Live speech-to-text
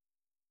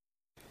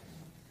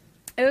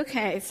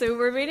Okay, so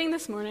we're reading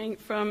this morning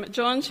from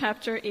John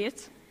chapter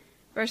 8,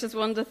 verses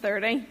 1 to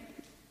 30.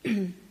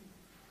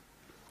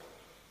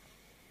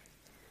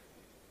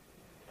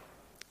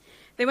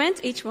 They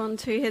went each one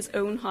to his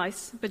own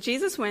house, but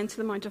Jesus went to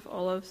the Mount of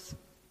Olives.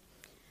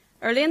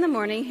 Early in the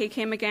morning he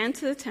came again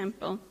to the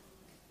temple.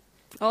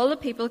 All the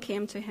people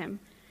came to him,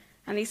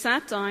 and he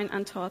sat down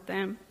and taught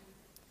them.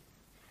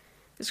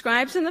 The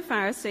scribes and the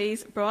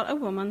Pharisees brought a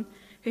woman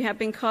who had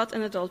been caught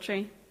in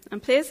adultery,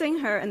 and placing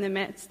her in the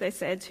midst, they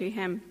said to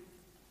him,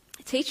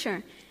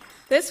 "Teacher,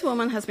 this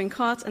woman has been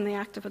caught in the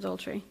act of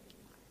adultery.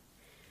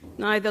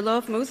 Now the law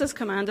of Moses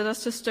commanded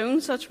us to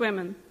stone such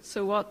women,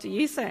 so what do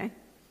you say?"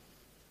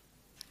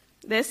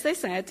 This they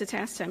said to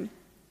test him,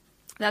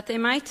 that they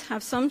might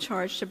have some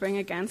charge to bring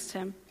against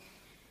him.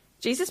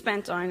 Jesus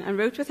bent down and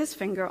wrote with his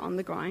finger on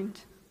the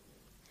ground.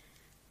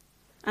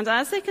 And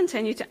as they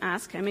continued to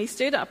ask him, he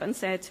stood up and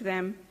said to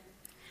them,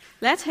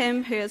 "Let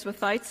him who is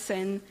without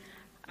sin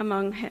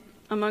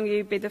among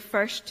you be the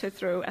first to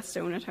throw a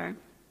stone at her."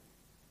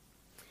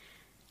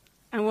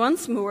 And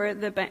once more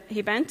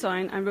he bent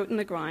down and wrote on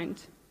the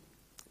ground.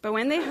 But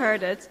when they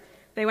heard it,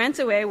 they went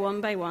away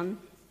one by one,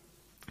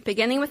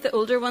 beginning with the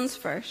older ones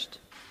first.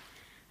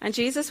 And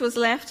Jesus was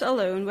left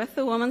alone with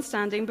the woman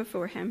standing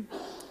before him.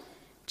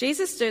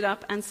 Jesus stood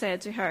up and said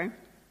to her,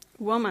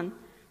 "Woman,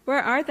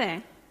 where are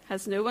they?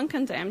 Has no one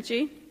condemned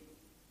you?"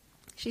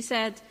 She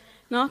said,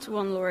 "Not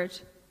one, Lord."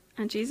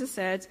 And Jesus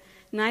said,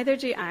 "Neither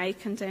do I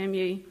condemn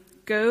you.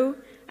 Go,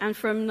 and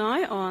from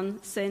now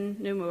on sin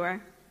no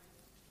more."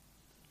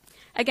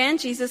 Again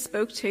Jesus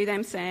spoke to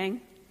them,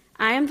 saying,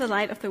 "I am the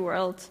light of the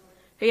world.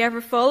 Whoever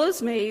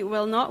follows me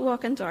will not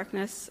walk in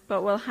darkness,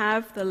 but will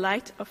have the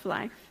light of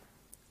life."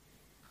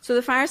 So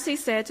the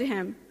Pharisees said to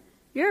him,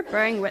 "You are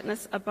bearing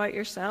witness about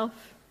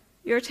yourself.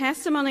 Your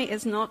testimony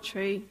is not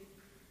true."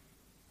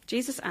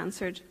 Jesus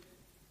answered,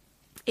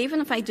 "Even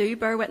if I do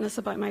bear witness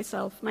about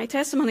myself, my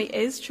testimony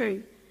is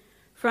true.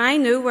 For I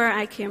know where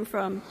I came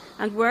from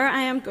and where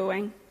I am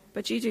going,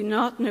 but you do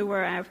not know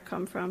where I have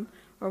come from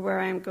or where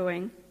I am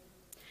going.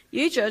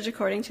 You judge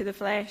according to the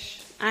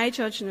flesh. I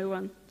judge no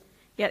one.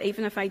 Yet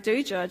even if I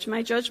do judge,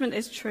 my judgment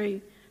is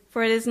true,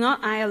 for it is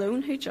not I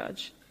alone who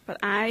judge, but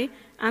I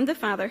and the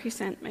Father who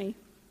sent me.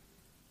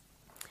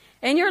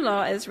 In your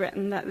law is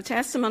written that the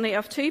testimony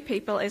of two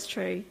people is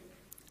true.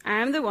 I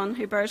am the one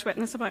who bears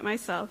witness about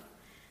myself,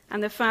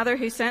 and the Father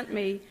who sent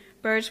me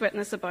bears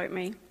witness about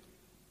me."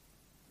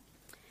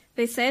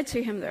 They said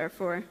to him,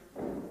 therefore,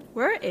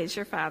 "Where is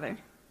your Father?"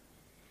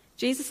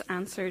 Jesus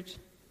answered,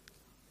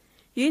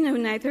 "You know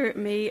neither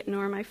me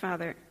nor my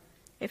Father.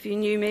 If you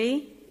knew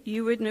me,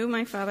 you would know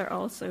my Father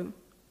also."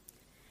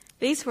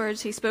 These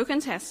words he spoke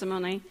in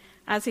testimony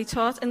as he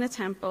taught in the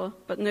temple,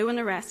 but no one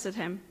arrested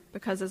him,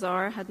 because his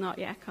hour had not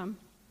yet come.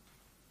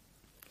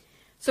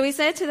 So he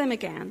said to them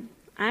again,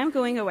 "I am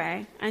going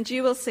away, and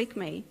you will seek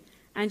me,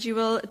 and you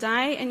will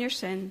die in your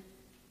sin.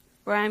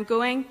 Where I am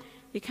going,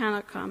 you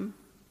cannot come."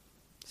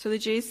 So the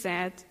Jews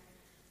said,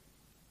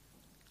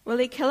 "Will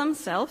he kill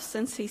himself,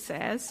 since he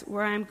says,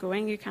 'Where I am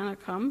going, you cannot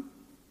come'?"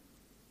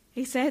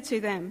 He said to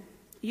them,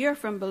 "You are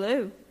from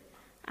below.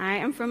 I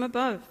am from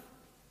above.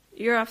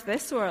 You are of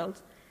this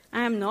world.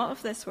 I am not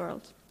of this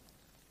world.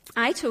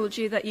 I told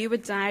you that you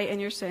would die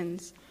in your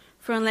sins,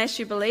 for unless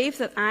you believe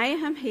that I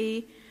am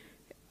he,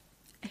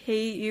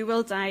 you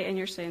will die in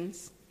your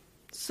sins."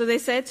 So they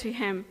said to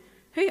him,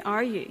 "Who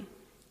are you?"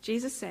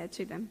 Jesus said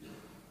to them,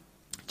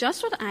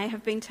 "Just what I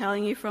have been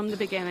telling you from the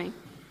beginning.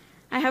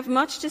 I have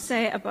much to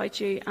say about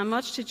you and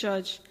much to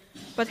judge,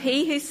 but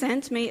he who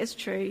sent me is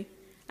true,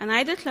 and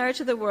I declare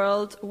to the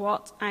world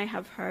what I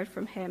have heard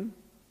from him."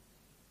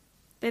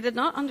 They did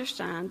not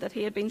understand that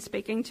he had been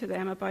speaking to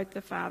them about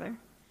the Father.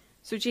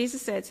 So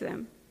Jesus said to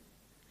them,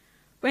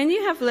 "When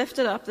you have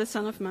lifted up the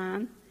Son of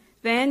Man,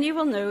 then you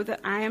will know that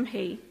I am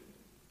he,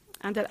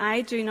 and that I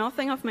do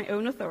nothing of my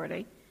own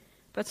authority,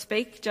 but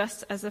speak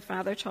just as the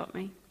Father taught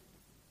me.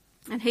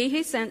 And he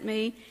who sent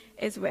me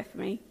is with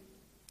me.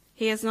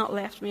 He has not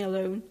left me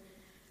alone,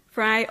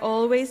 for I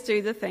always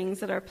do the things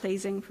that are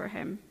pleasing for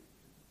him."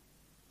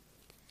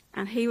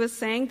 And he was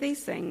saying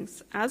these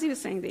things. As he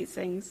was saying these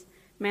things,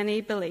 many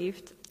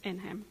believed in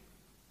him.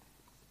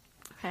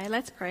 Okay,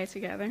 let's pray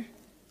together.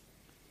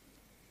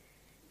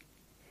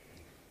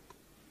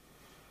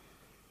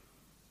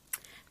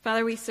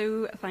 Father, we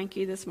so thank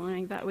you this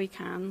morning that we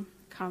can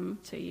come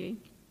to you.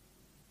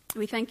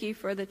 We thank you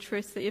for the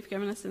truth that you've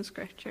given us in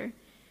Scripture.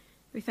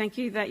 We thank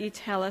you that you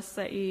tell us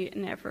that you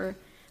never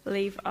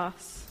leave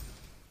us.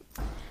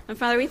 And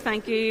Father, we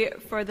thank you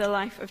for the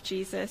life of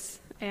Jesus,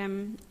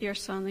 your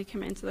Son who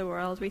came into the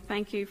world. We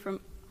thank you for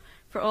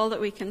all that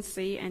we can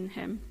see in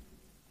him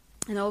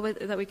and all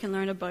that we can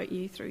learn about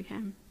you through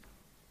him.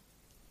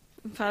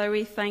 And Father,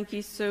 we thank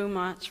you so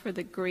much for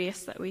the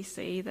grace that we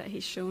see that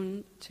he's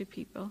shown to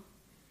people.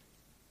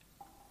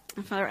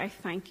 And Father, I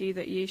thank you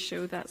that you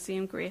show that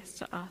same grace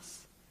to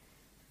us.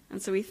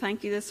 And so we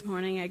thank you this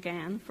morning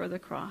again for the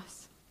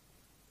cross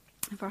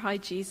and for how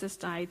Jesus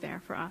died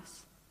there for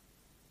us.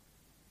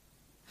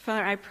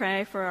 Father, I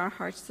pray for our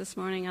hearts this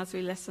morning as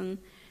we listen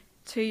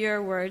to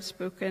your word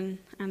spoken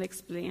and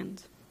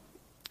explained.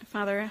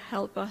 Father,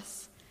 help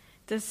us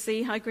to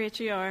see how great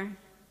you are,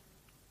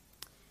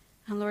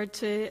 and Lord,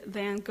 to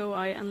then go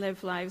out and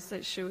live lives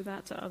that show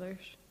that to others.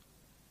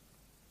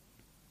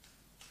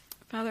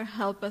 Father,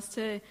 help us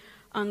to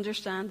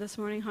understand this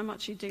morning how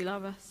much you do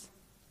love us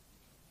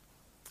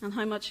and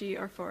how much you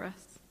are for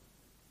us.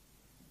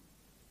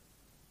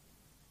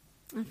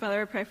 And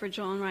Father, I pray for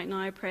John right now.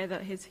 I pray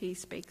that as he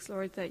speaks,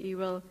 Lord, that you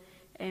will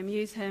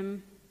use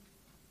him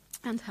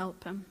and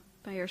help him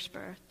by your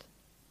Spirit.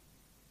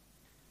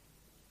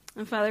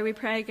 And Father, we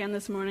pray again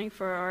this morning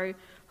for our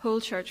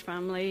whole church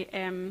family,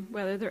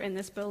 whether they're in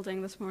this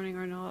building this morning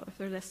or not, if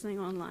they're listening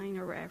online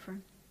or wherever.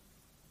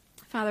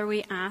 Father,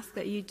 we ask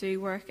that you do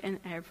work in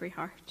every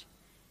heart,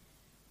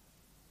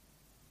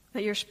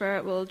 that your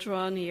Spirit will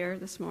draw near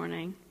this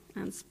morning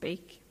and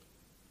speak.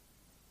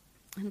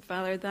 And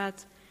Father,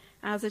 that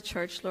as a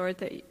church, Lord,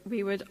 that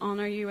we would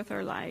honour you with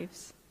our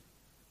lives.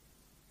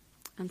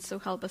 And so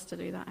help us to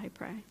do that, I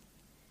pray.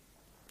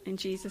 In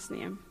Jesus'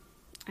 name,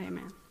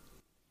 amen.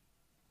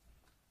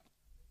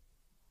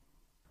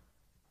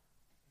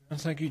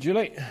 Thank you,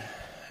 Julie.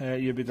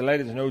 You'd be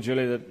delighted to know,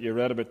 Julie, that you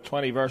read about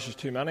 20 verses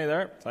too many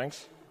there.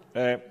 Thanks.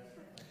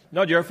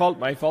 Not your fault,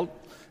 my fault.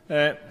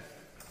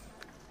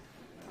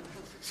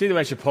 See the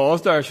way she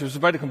paused there? She was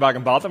about to come back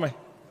and bother me,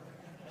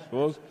 I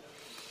suppose.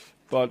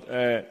 But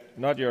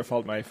not your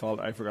fault, my fault.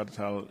 I forgot to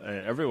tell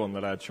everyone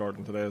that I had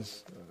shortened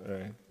today's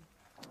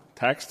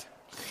text.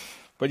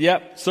 But yeah,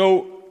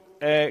 so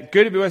good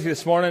to be with you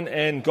this morning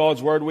in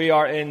God's Word. We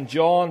are in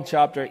John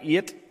chapter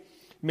 8,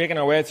 making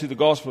our way through the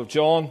Gospel of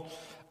John.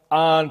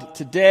 And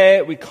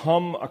today we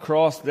come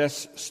across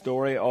this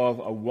story of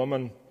a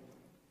woman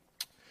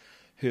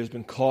who has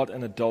been caught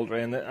in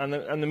adultery. And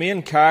the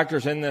main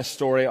characters in this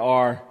story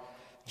are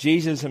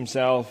Jesus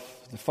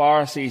himself, the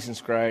Pharisees and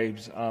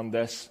scribes, and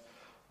this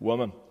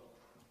woman.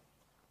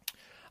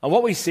 And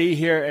what we see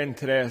here in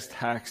today's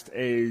text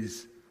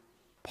is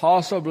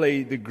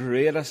possibly the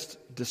greatest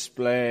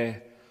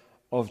display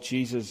of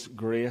Jesus'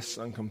 grace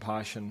and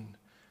compassion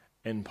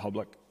in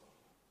public.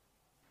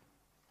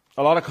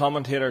 A lot of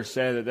commentators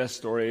say that this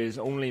story is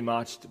only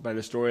matched by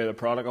the story of the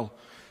prodigal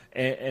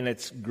in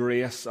its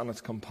grace and its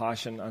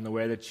compassion and the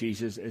way that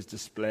Jesus is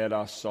displayed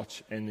as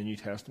such in the New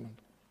Testament.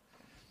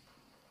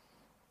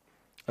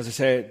 As I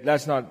say,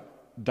 let's not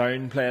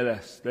downplay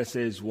this. This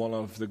is one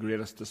of the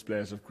greatest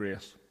displays of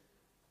grace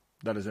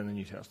that is in the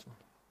New Testament.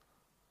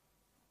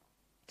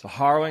 It's a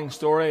harrowing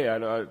story.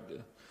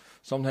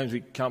 Sometimes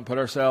we can't put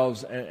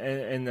ourselves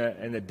in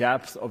the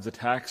depth of the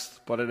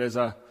text, but it is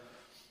a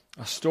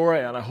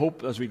story, and I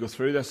hope as we go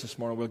through this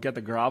morning we'll get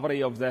the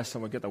gravity of this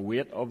and we'll get the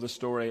weight of the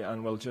story,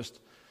 and we'll just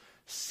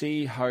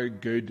see how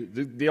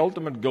good. The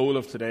ultimate goal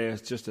of today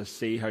is just to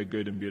see how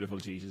good and beautiful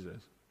Jesus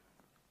is.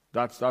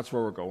 That's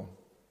where we're going.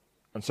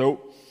 And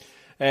so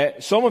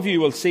some of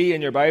you will see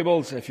in your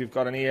Bibles, if you've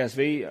got an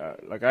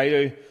ESV like I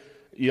do,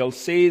 you'll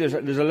see there's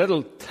a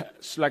little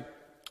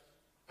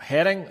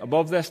heading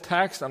above this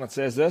text, and it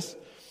says this: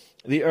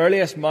 the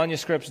earliest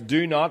manuscripts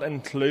do not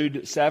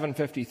include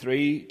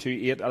 753 to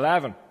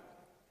 811.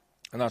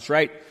 And that's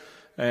right.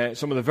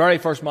 Some of the very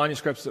first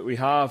manuscripts that we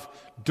have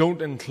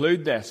don't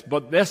include this.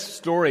 But this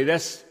story,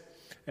 this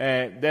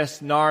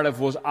narrative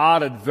was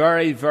added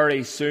very,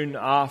 very soon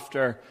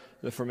after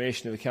the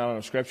formation of the canon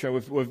of Scripture.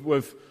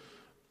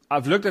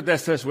 I've looked at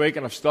this week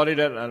and I've studied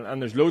it,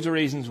 and there's loads of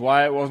reasons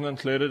why it wasn't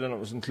included, and it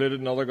was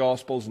included in other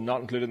Gospels and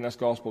not included in this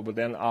Gospel, but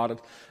then added.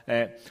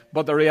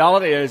 But the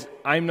reality is,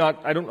 I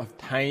don't have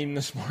time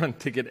this morning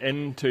to get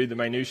into the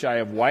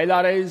minutiae of why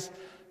that is.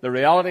 The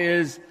reality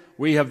is,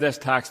 we have this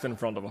text in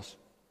front of us,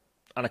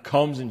 and it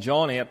comes in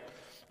John 8,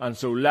 and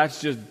so let's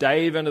just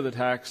dive into the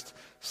text,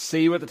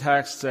 see what the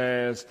text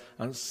says,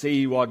 and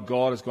see what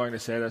God is going to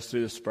say to us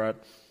through the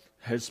Spirit,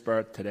 His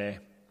Spirit today.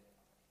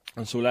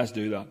 And so let's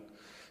do that.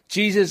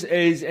 Jesus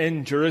is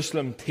in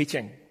Jerusalem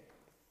teaching.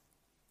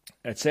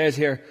 It says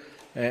here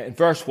in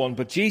verse 1,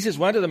 but Jesus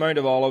went to the Mount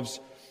of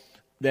Olives,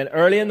 then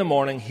early in the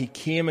morning he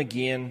came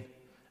again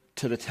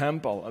to the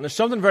temple. And there's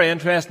something very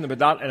interesting about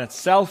that in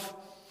itself,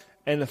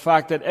 in the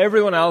fact that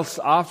everyone else,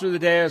 after the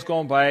day has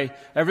gone by,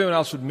 everyone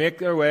else would make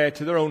their way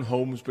to their own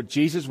homes, but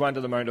Jesus went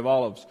to the Mount of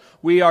Olives.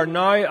 We are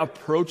now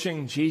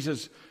approaching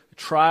Jesus'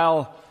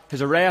 trial,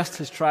 his arrest,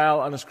 his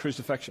trial, and his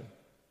crucifixion.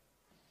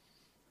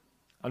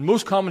 And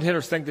most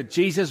commentators think that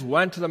Jesus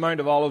went to the Mount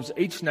of Olives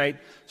each night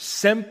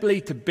simply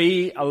to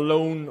be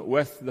alone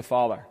with the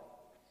Father,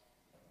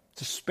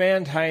 to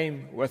spend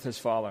time with his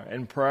Father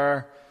in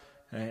prayer,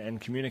 in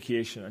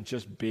communication, and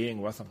just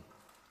being with him.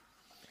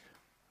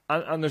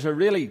 And there's a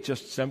really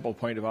just simple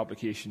point of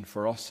application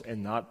for us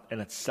in that in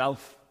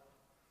itself.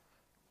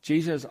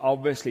 Jesus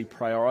obviously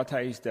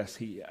prioritized this.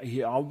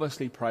 He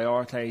obviously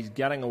prioritized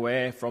getting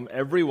away from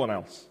everyone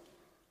else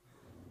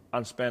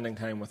and spending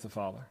time with the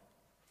Father.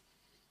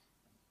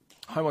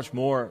 How much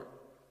more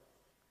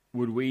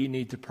would we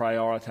need to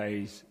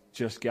prioritize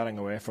just getting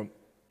away from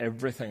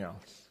everything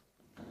else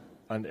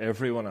and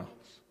everyone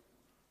else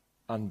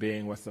and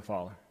being with the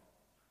Father?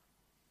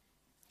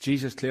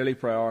 Jesus clearly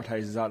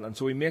prioritizes that. And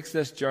so he makes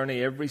this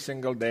journey every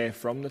single day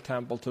from the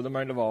temple to the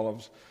Mount of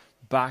Olives,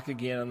 back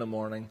again in the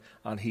morning,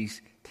 and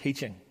he's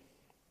teaching.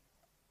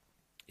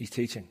 He's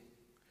teaching.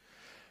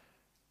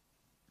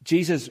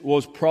 Jesus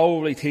was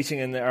probably teaching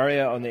in the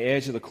area on the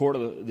edge of the court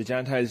of the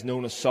Gentiles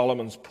known as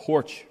Solomon's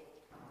Porch.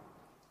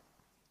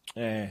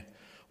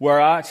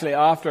 Where actually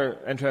after,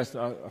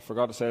 I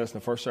forgot to say this in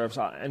the first service,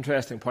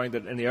 interesting point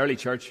that in the early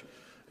church,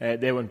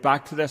 they went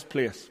back to this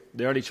place.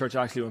 The early church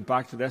actually went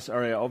back to this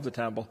area of the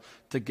temple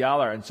to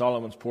gather in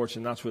Solomon's Porch,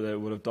 and that's where they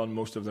would have done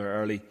most of their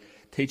early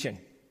teaching.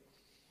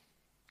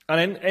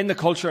 And in the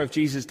culture of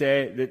Jesus'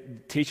 day, the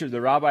teachers, the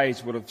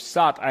rabbis, would have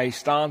sat,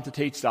 stand to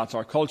teach. That's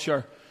our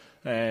culture.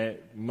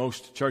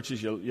 Most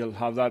churches, you'll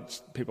have that,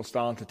 people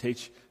stand to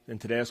teach in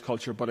today's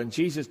culture. But in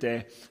Jesus'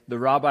 day, the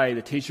rabbi,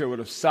 the teacher, would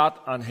have sat,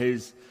 and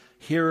his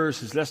hearers,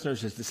 his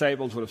listeners, his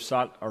disciples would have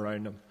sat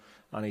around him,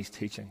 and he's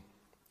teaching.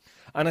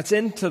 And it's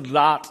into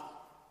that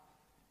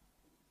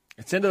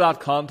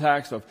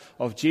context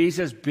of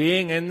Jesus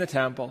being in the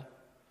temple,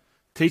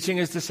 teaching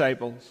his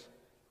disciples.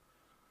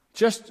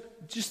 Just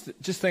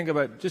think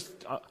about,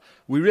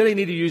 we really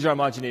need to use our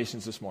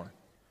imaginations this morning.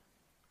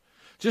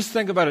 Just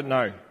think about it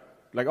now,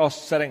 like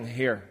us sitting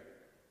here.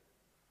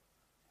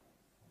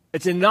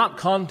 It's in that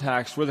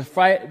context where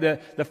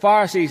the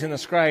Pharisees and the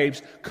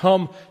scribes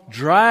come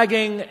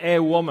dragging a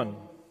woman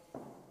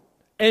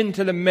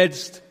into the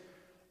midst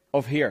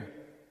of here.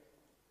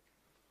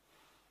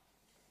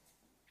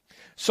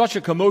 Such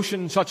a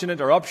commotion, such an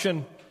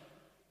interruption.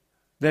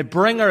 They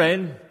bring her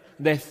in,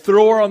 they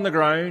throw her on the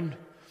ground,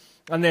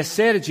 and they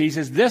say to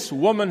Jesus, this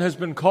woman has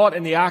been caught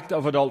in the act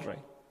of adultery.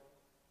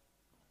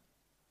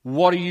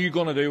 What are you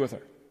going to do with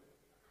her?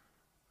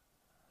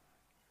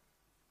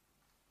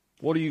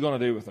 What are you going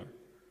to do with her?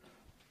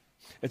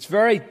 It's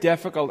very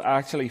difficult,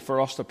 actually,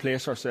 for us to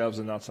place ourselves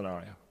in that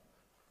scenario.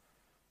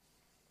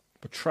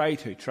 But try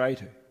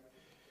to.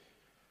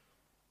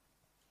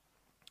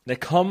 They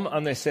come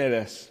and they say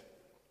this.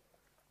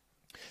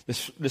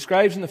 The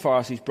scribes and the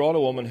Pharisees brought a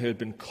woman who had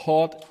been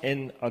caught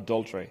in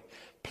adultery.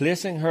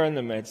 Placing her in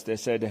the midst, they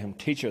said to him,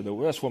 Teacher,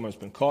 this woman has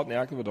been caught in the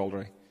act of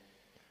adultery.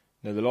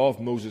 Now the law of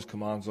Moses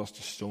commands us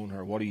to stone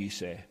her. What do you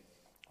say?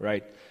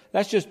 Right.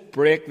 Let's just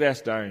break this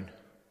down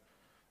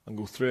and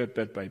go through it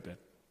bit by bit.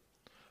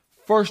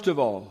 First of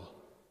all,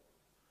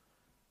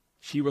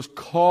 she was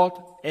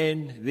caught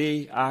in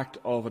the act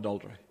of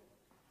adultery.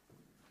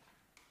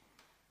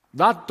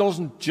 That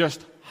doesn't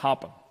just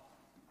happen.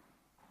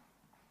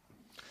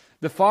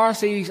 The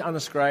Pharisees and the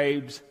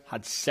scribes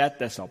had set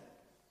this up.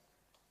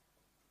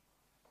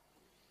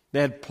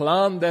 They had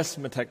planned this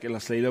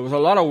meticulously. There was a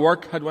lot of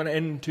work had went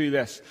into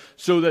this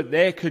so that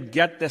they could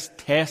get this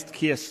test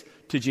case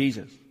to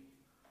Jesus.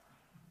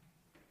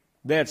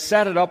 They had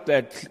set it up. They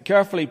had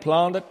carefully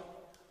planned it.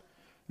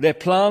 They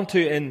planned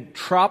to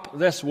entrap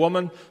this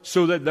woman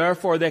so that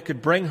therefore they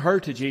could bring her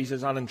to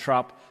Jesus and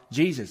entrap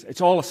Jesus.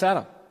 It's all a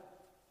setup.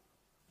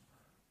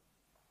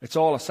 It's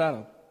all a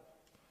setup.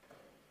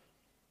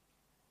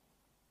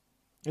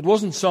 It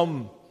wasn't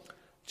some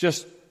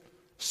just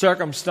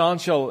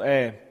circumstantial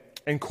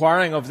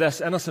inquiring of this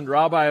innocent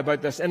rabbi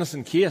about this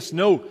innocent case.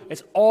 No,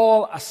 it's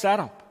all a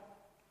setup.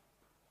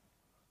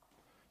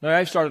 Now,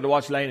 I've started to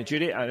watch Line of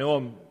Duty. I know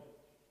I'm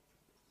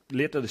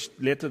late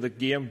to the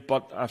game,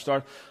 but I've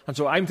started. And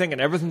so I'm thinking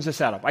everything's a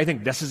setup. I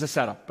think this is a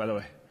setup, by the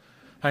way.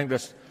 I think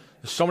there's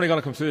somebody going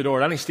to come through the door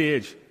at any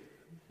stage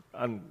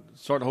and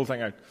sort the whole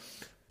thing out.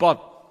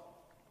 But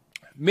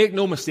make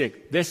no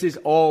mistake, this is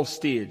all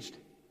staged.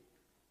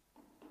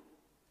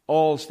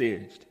 All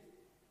staged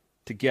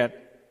to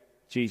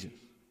get Jesus.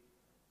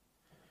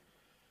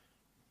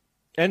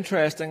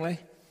 Interestingly,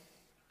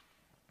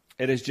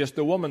 it is just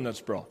the woman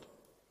that's brought.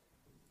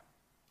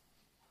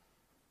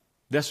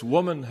 This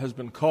woman has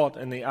been caught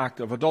in the act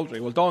of adultery.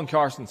 Well, Don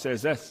Carson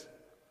says this.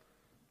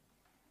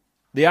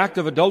 The act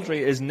of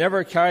adultery is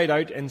never carried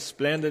out in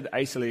splendid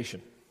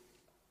isolation.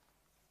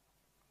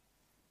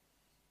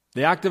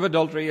 The act of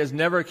adultery is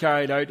never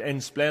carried out in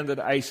splendid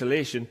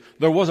isolation.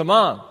 There was a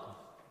man.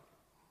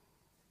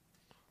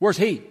 Where's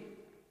he?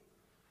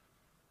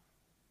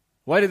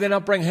 Why did they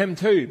not bring him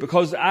too?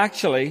 Because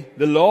actually,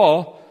 the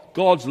law,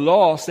 God's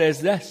law,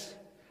 says this.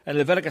 In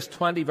Leviticus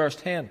 20, verse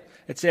 10,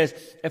 it says,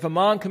 if a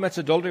man commits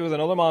adultery with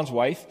another man's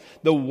wife,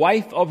 the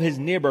wife of his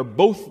neighbor,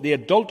 both the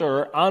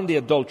adulterer and the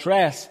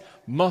adulteress,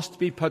 must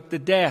be put to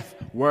death.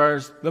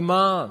 Where's the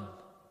man?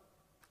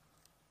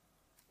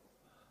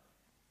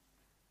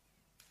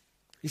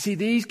 You see,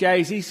 these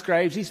guys, these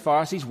scribes, these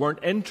Pharisees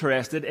weren't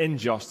interested in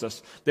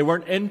justice. They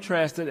weren't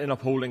interested in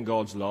upholding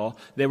God's law.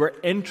 They were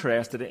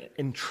interested in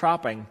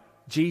entrapping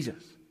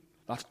Jesus.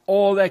 That's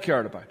all they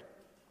cared about.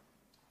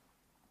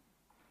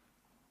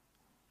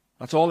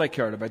 That's all they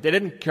cared about. They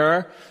didn't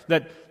care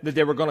that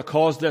they were going to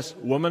cause this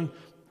woman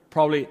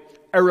probably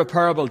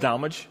irreparable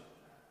damage.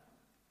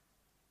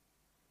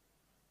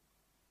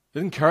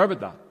 They didn't care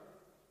about that.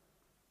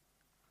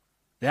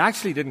 They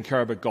actually didn't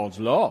care about God's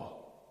law.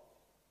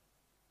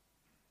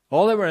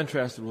 All they were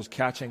interested was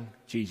catching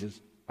Jesus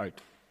out.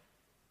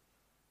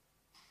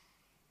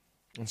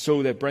 And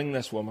so they bring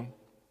this woman,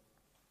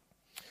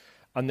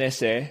 and they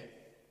say,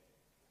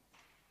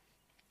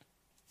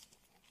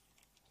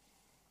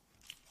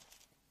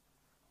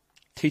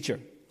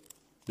 "Teacher,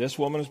 this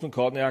woman has been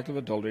caught in the act of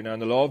adultery. Now, in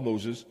the law of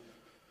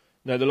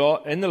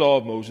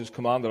Moses,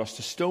 commanded us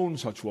to stone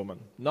such woman."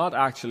 Not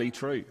actually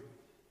true.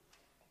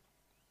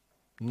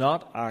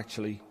 Not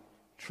actually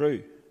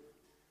true.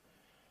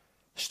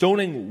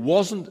 Stoning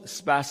wasn't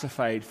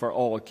specified for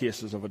all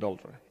cases of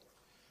adultery.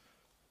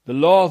 The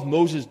law of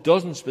Moses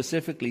doesn't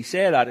specifically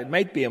say that. It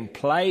might be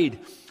implied,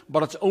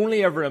 but it's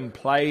only ever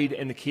implied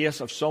in the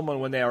case of someone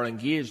when they are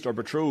engaged or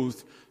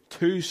betrothed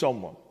to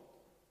someone.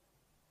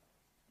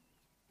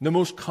 The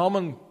most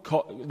common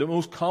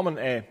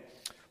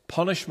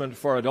punishment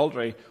for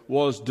adultery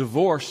was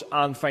divorce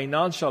and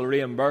financial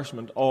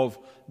reimbursement of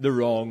the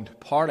wronged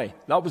party.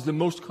 That was the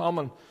most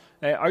common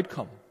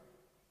outcome.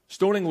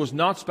 Stoning was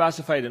not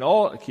specified in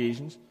all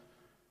occasions,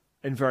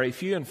 in very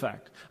few, in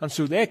fact. And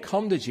so they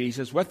come to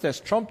Jesus with this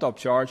trumped-up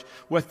charge,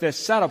 with this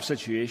set-up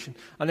situation,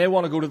 and they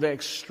want to go to the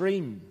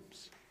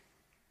extremes.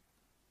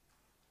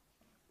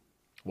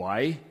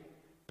 Why?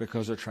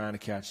 Because they're trying to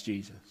catch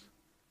Jesus.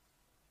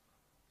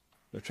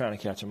 They're trying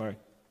to catch him out.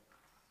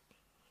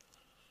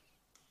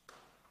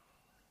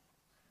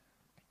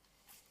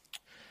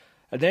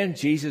 And then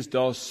Jesus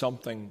does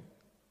something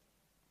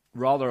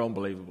rather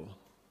unbelievable.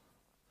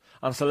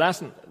 And it's a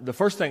lesson. The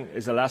first thing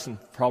is a lesson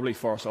probably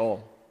for us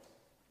all.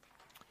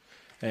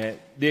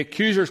 The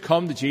accusers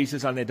come to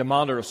Jesus and they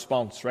demand a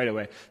response right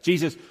away.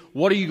 Jesus,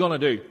 what are you going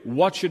to do?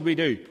 What should we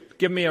do?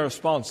 Give me a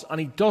response. And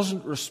he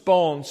doesn't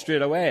respond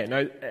straight away.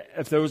 Now,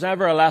 if there was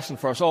ever a lesson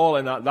for us all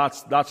in that,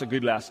 that's a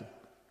good lesson.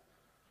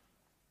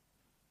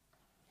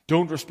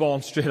 Don't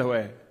respond straight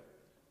away.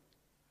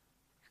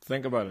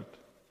 Think about it.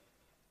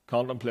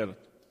 Contemplate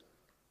it.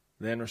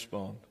 Then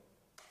respond.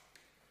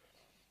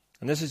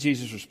 And this is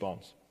Jesus'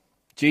 response.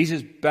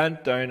 Jesus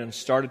bent down and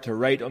started to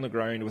write on the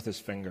ground with his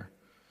finger.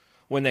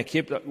 When they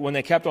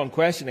kept on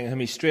questioning him,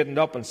 he straightened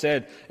up and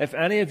said, "If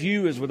any of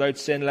you is without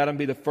sin, let him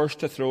be the first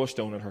to throw a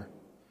stone at her."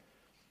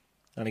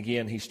 And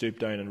again he stooped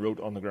down and wrote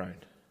on the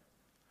ground.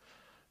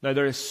 Now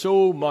there is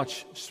so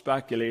much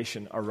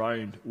speculation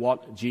around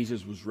what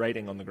Jesus was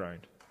writing on the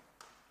ground.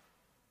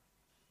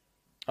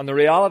 And the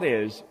reality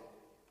is,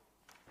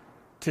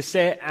 to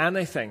say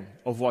anything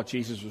of what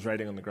Jesus was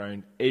writing on the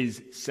ground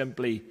is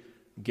simply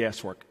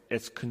guesswork.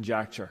 It's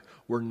conjecture.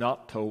 We're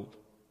not told.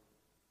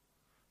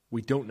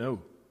 We don't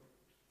know.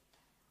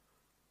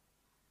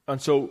 And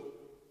so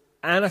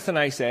anything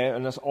I say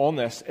on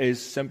this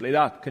is simply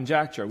that,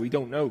 conjecture. We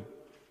don't know.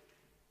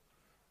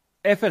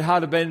 If it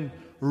had been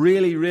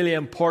really, really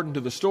important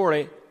to the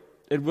story,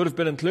 it would have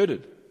been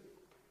included.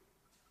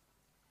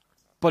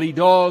 But he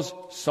does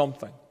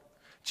something.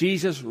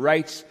 Jesus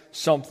writes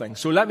something.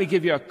 So let me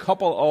give you a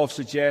couple of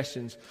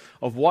suggestions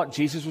of what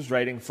Jesus was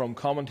writing from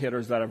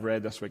commentators that I've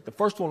read this week. The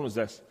first one was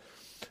this,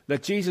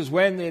 that Jesus,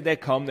 when they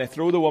come, they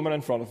throw the woman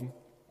in front of him,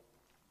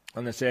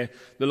 and they say,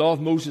 "The law of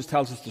Moses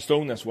tells us to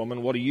stone this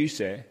woman. What do you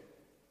say?"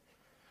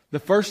 The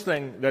first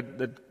thing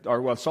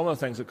some of the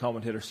things that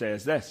commentators say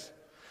is this,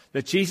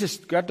 that Jesus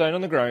got down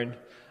on the ground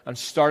and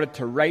started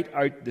to write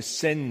out the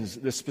sins,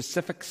 the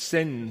specific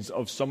sins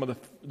of some of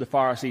the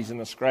Pharisees and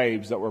the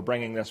scribes that were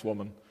bringing this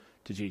woman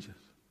to Jesus.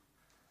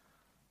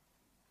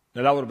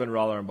 Now that would have been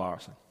rather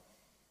embarrassing.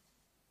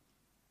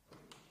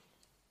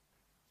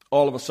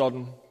 All of a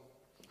sudden,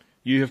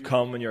 you have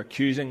come and you're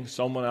accusing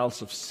someone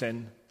else of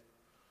sin.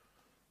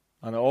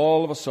 And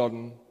all of a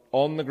sudden,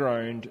 on the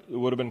ground, there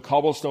would have been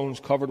cobblestones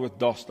covered with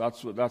dust.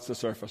 That's the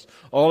surface.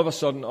 All of a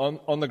sudden,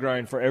 on the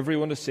ground, for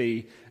everyone to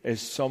see, is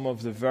some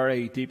of the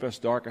very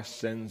deepest, darkest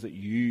sins that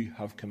you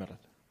have committed.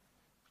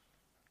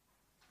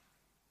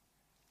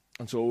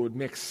 And so it would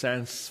make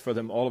sense for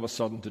them all of a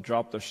sudden to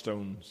drop their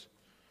stones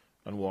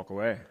and walk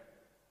away.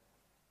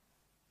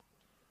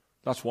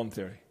 That's one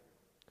theory.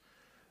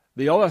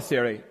 The other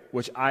theory,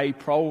 which I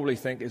probably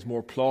think is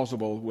more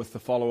plausible with the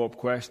follow-up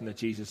question that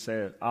Jesus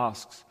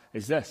asks,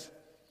 is this.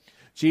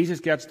 Jesus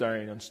gets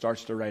down and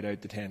starts to write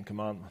out the 10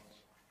 Commandments.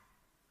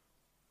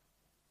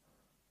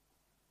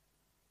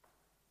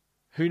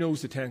 Who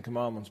knows the 10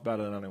 Commandments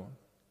better than anyone?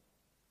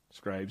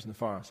 Scribes and the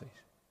Pharisees.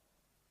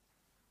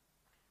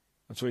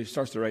 And so he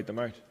starts to write them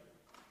out.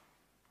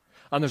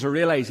 And there's a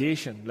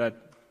realization that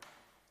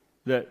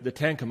the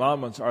 10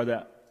 Commandments are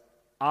the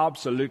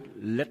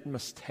absolute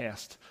litmus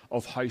test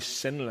of how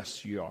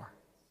sinless you are.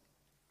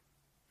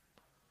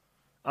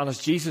 And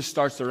as Jesus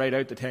starts to write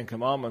out the 10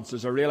 Commandments,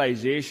 there's a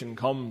realization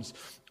comes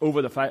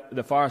over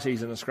the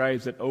Pharisees and the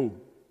scribes that,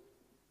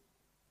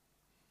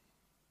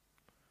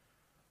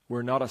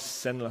 we're not as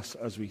sinless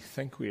as we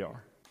think we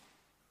are.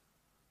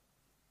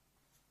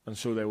 And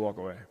so they walk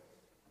away.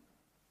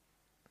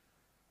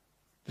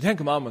 The 10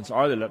 Commandments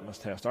are the litmus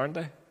test, aren't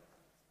they?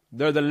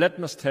 They're the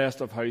litmus test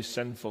of how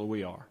sinful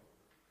we are.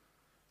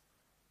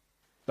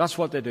 That's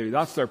what they do.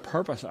 That's their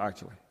purpose,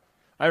 actually.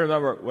 I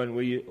remember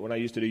when I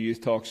used to do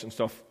youth talks and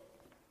stuff,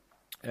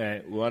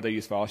 we went to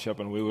youth fellowship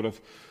and we would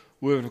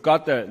have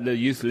got the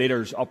youth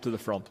leaders up to the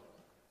front.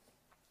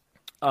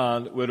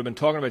 And we would have been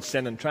talking about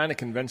sin, and trying to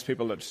convince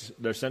people that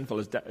they're sinful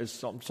is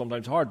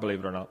sometimes hard, believe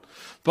it or not.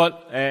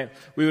 But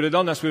we would have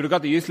done this. We would have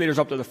got the youth leaders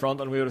up to the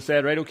front, and we would have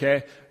said, right,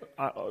 okay,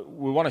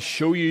 we want to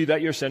show you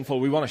that you're sinful.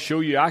 We want to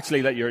show you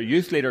actually that your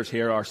youth leaders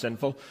here are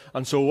sinful.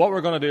 And so what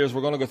we're going to do is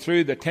we're going to go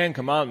through the 10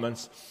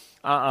 Commandments,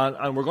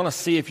 and we're going to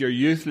see if your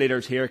youth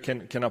leaders here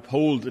can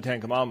uphold the 10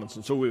 Commandments.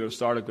 And so we would have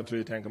started going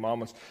through the 10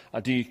 Commandments.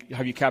 Have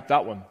you kept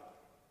that one?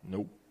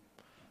 No.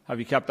 Have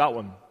you kept that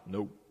one?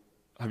 No.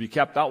 Have you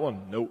kept that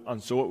one? No.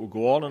 And so it will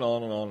go on and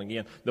on and on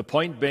again. The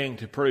point being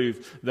to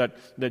prove that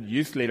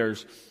youth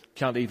leaders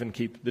can't even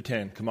keep the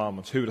 10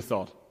 Commandments. Who would have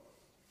thought?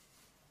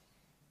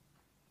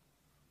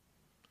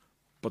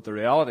 But the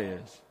reality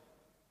is,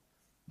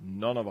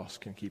 none of us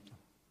can keep them.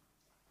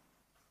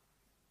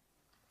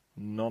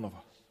 None of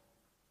us.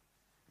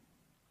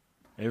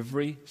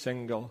 Every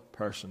single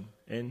person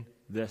in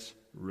this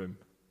room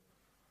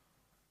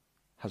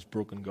has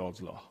broken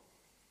God's law.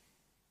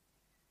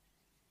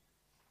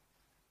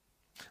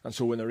 And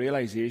so when the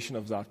realization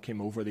of that came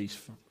over these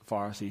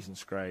Pharisees and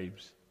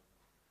scribes,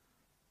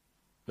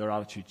 their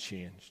attitude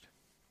changed.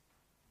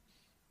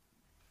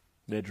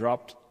 They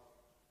dropped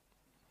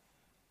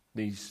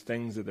these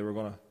things that they were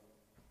going to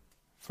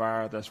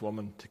fire at this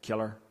woman to kill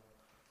her,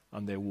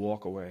 and they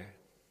walk away.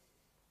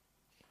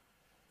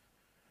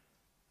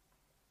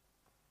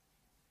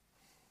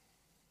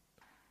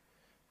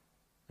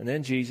 And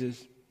then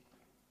Jesus,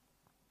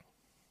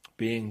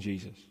 being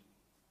Jesus,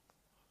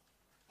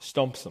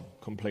 stumps them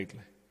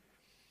completely.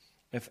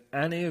 If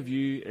any of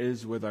you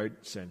is without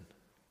sin,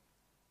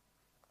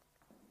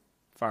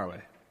 far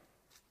away.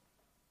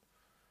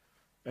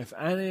 If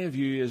any of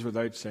you is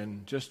without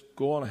sin, just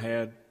go on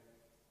ahead,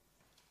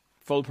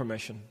 full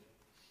permission,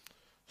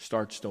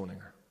 start stoning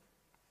her.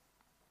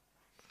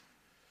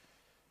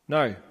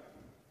 Now,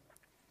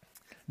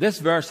 this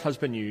verse has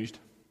been used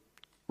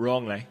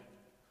wrongly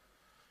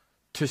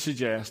to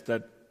suggest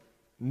that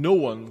no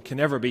one can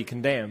ever be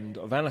condemned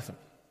of anything.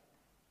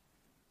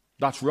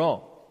 That's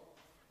wrong.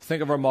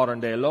 Think of our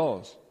modern day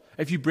laws.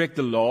 If you break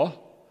the law,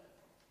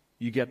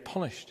 you get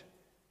punished.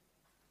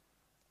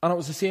 And it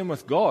was the same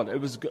with God.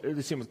 It was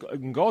the same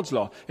in God's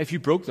law. If you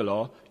broke the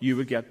law, you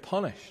would get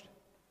punished.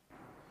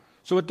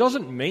 So it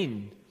doesn't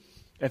mean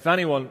if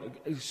anyone,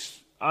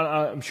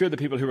 I'm sure the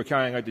people who were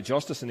carrying out the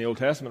justice in the Old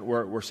Testament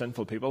were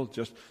sinful people.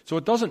 So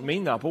it doesn't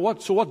mean that. But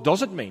what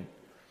does it mean?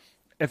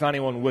 If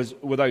anyone was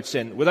without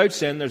sin. Without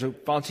sin, there's a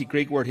fancy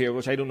Greek word here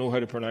which I don't know how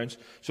to pronounce,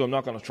 so I'm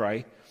not going to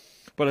try.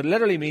 But it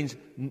literally means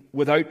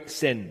without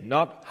sin,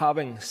 not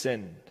having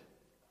sinned.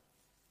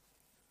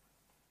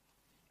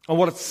 And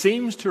what it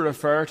seems to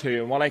refer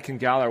to, and what I can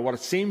gather, what it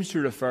seems to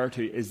refer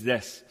to is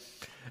this.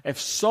 If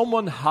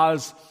someone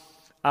has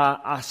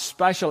a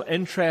special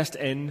interest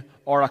in,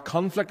 or a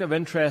conflict of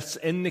interests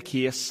in the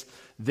case,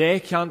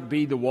 they can't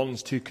be the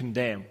ones to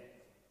condemn.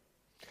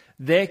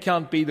 They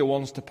can't be the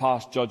ones to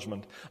pass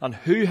judgment. And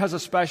who has a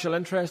special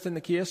interest in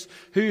the case?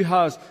 Who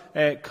has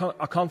a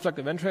conflict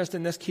of interest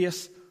in this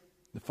case?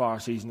 The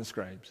Pharisees and the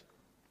scribes.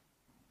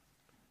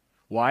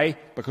 Why?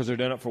 Because they're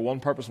doing it for one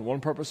purpose and one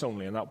purpose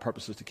only, and that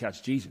purpose is to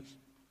catch Jesus.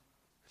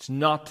 It's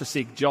not to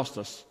seek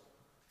justice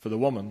for the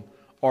woman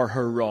or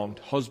her wronged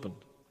husband.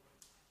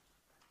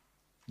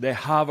 They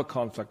have a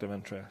conflict of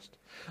interest.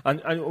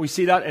 And we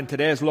see that in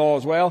today's law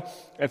as well.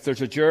 If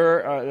there's a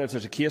juror, if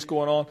there's a case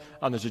going on,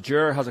 and there's a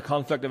juror has a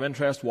conflict of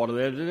interest, what are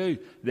they to do?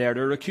 They're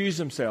to recuse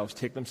themselves,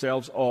 take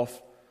themselves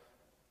off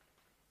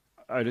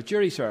out of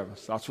jury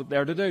service. That's what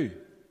they're to do.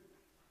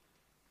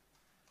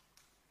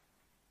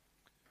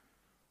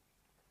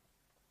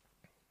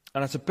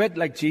 And it's a bit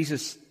like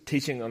Jesus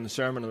teaching on the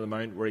Sermon on the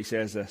Mount where he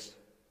says this.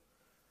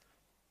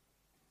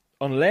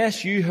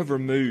 Unless you have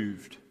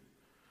removed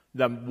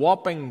the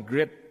whopping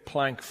great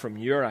plank from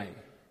your eye,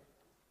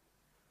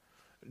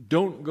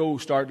 don't go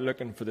start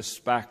looking for the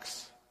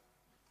specks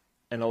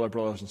in other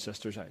brothers and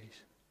sisters' eyes.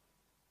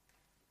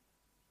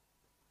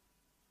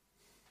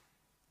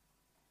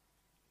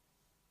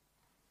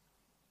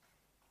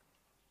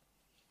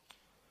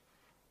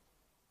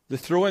 The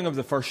throwing of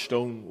the first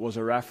stone was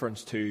a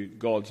reference to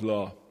God's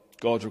law,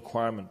 God's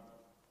requirement.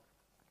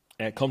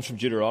 And it comes from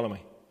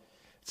Deuteronomy.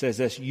 It says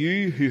this,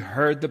 you who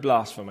heard the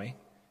blasphemy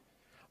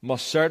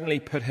must certainly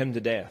put him to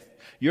death.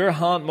 Your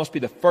hand must be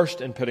the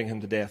first in putting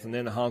him to death, and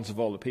then the hands of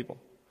all the people.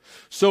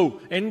 So,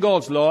 in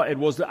God's law, it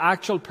was the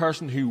actual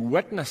person who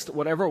witnessed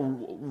whatever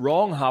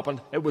wrong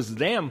happened, it was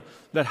them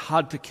that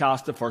had to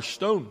cast the first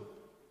stone.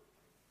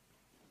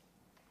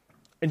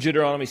 In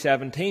Deuteronomy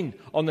 17,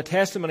 on the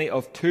testimony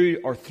of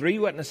 2 or 3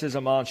 witnesses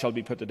a man shall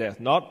be put to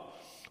death.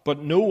 But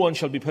no one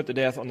shall be put to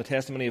death on the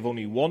testimony of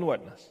only one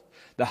witness.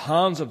 The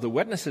hands of the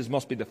witnesses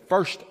must be the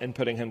first in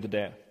putting him to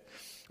death,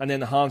 and then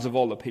the hands of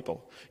all the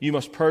people. You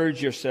must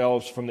purge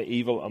yourselves from the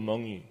evil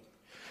among you.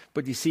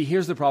 But you see,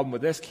 here's the problem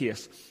with this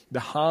case. The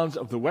hands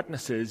of the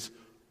witnesses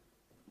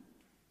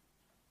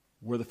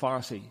were the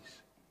Pharisees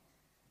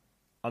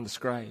and the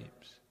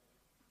scribes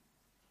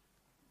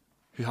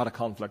who had a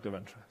conflict of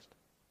interest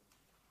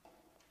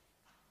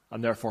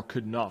and therefore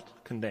could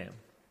not condemn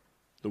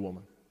the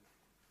woman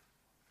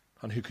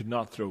and who could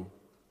not throw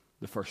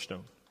the first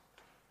stone.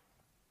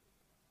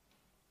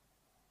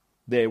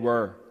 They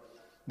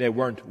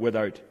weren't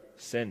without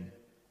sin.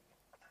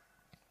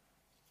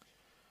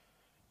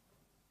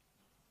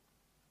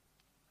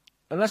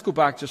 And let's go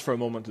back just for a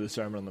moment to the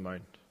Sermon on the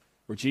Mount,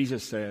 where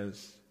Jesus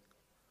says,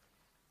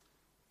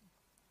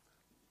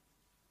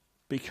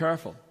 be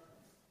careful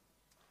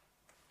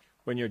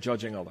when you're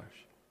judging others.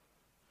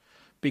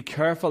 Be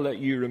careful that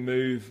you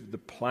remove the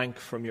plank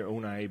from your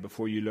own eye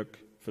before you look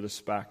for the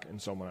speck in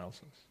someone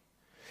else's.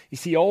 You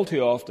see, all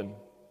too often,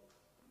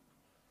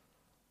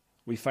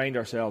 we find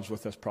ourselves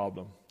with this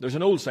problem. There's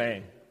an old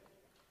saying,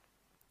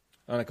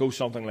 and it goes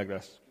something like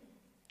this.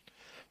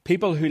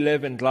 People who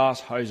live in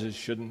glass houses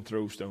shouldn't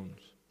throw stones.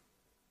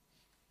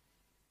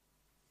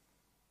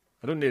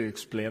 I don't need to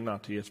explain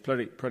that to you. It's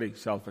pretty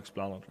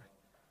self-explanatory.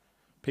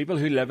 People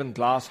who live in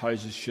glass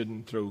houses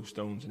shouldn't throw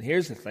stones. And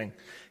here's the thing.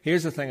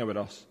 Here's the thing about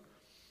us.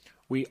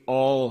 We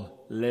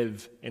all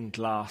live in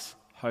glass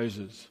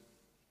houses.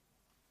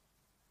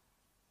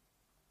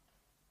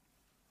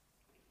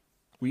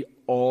 We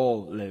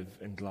all live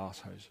in glass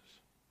houses.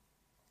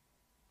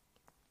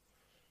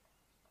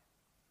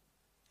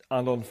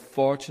 And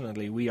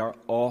unfortunately, we are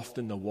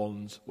often the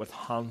ones with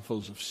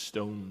handfuls of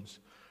stones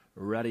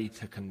ready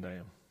to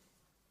condemn.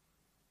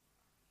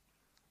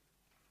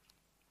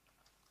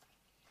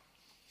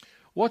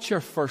 What's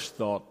your first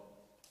thought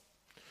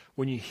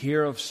when you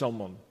hear of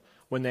someone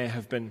when they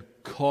have been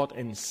caught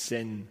in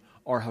sin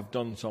or have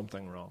done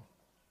something wrong?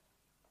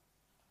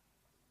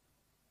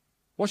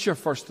 What's your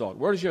first thought?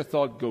 Where does your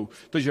thought go?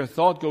 Does your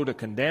thought go to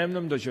condemn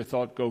them? Does your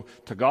thought go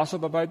to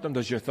gossip about them?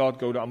 Does your thought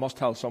go to, I must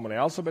tell somebody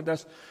else about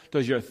this?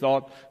 Does your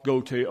thought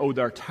go to, oh,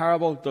 they're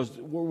terrible?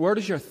 Where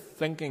does your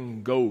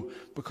thinking go?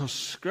 Because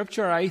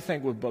Scripture, I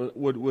think,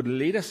 would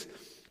lead us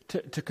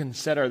to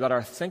consider that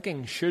our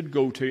thinking should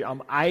go to,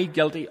 am I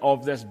guilty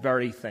of this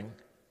very thing?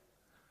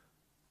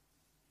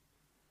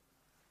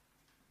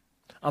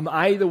 Am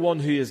I the one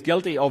who is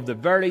guilty of the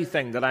very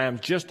thing that I am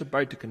just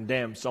about to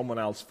condemn someone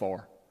else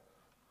for?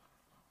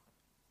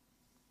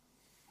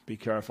 Be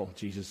careful,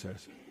 Jesus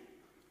says.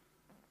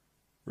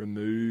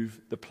 Remove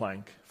the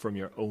plank from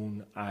your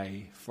own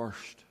eye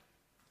first,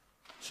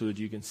 so that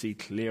you can see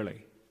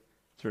clearly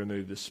to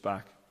remove the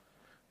speck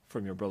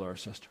from your brother or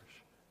sisters.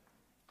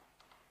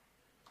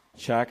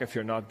 Check if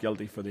you're not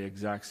guilty for the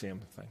exact same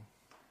thing.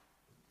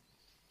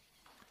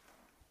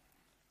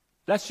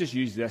 Let's just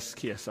use this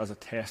case as a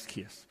test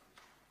case.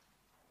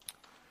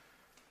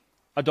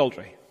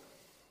 Adultery.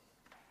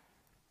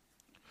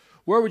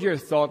 Where would your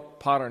thought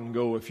pattern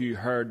go if you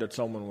heard that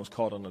someone was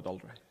caught in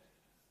adultery?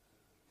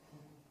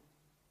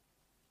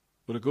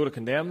 Would it go to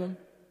condemn them?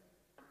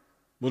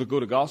 Would it go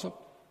to gossip?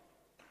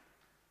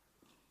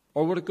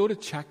 Or would it go to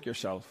check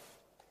yourself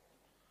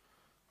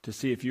to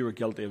see if you were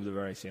guilty of the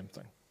very same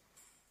thing?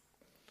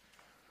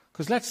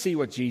 Because let's see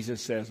what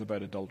Jesus says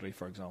about adultery,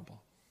 for example.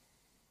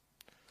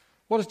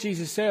 What does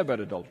Jesus say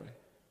about adultery?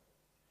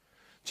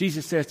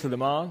 Jesus says to the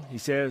man, he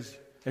says,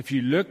 if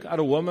you look at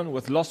a woman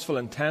with lustful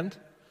intent,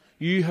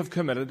 you have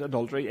committed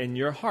adultery in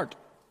your heart.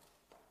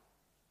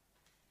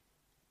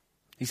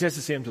 He says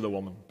the same to the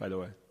woman, by the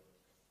way.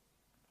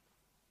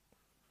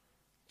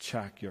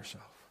 Check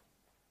yourself.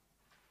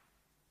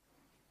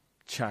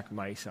 Check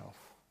myself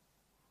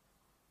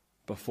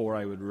before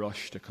I would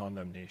rush to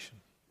condemnation,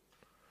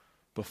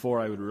 before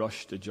I would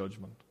rush to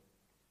judgment,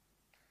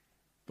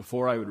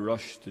 before I would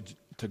rush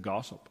to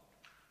gossip.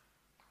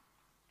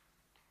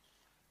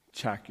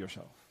 Check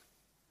yourself.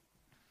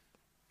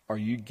 Are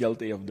you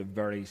guilty of the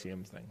very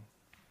same thing?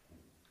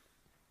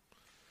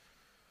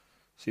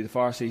 See, the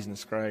Pharisees and the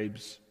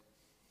scribes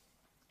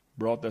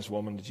brought this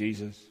woman to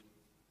Jesus,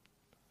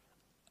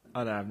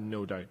 and I have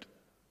no doubt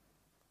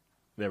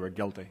they were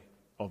guilty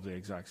of the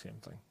exact same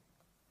thing.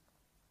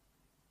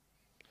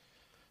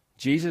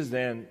 Jesus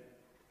then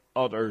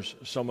utters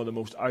some of the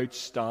most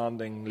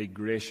outstandingly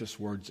gracious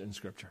words in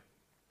Scripture.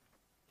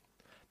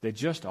 They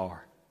just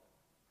are.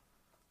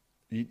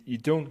 You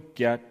don't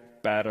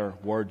get better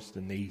words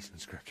than these in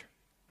Scripture.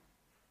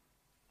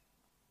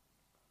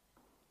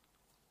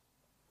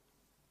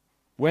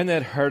 When they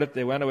had heard it,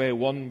 they went away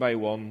one by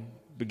one,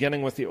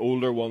 beginning with the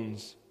older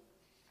ones.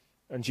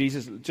 And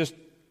Jesus,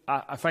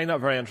 I find that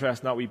very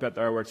interesting, that wee bit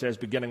there where it says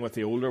beginning with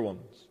the older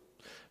ones.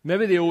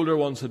 Maybe the older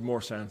ones had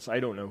more sense, I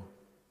don't know.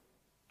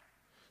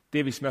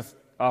 Davy Smith,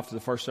 after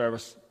the first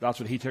service, that's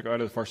what he took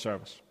out of the first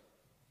service.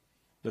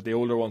 That the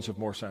older ones have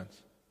more sense.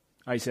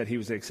 I said he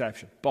was the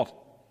exception. But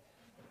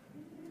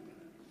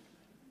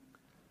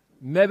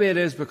maybe it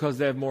is because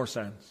they have more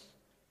sense.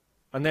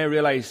 And they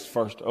realized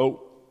first,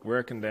 oh,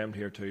 we're condemned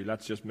here too.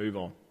 Let's just move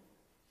on.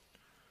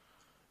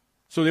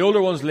 So the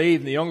older ones leave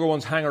and the younger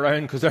ones hang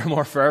around because they're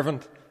more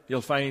fervent.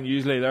 You'll find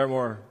usually they're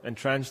more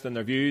entrenched in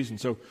their views, and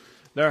so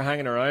they're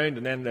hanging around,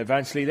 and then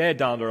eventually they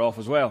dander off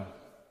as well.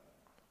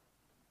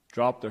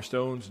 Drop their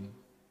stones and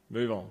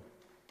move on.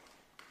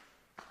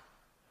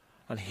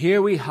 And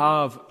here we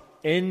have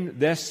in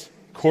this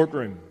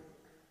courtroom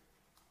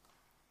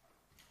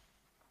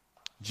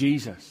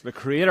Jesus, the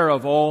creator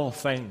of all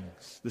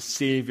things, the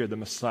Savior, the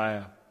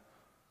Messiah.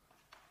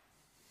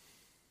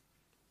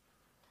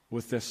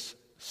 with this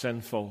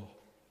sinful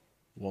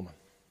woman.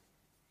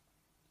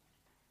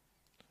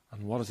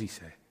 And what does he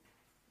say?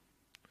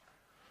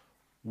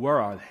 Where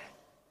are they?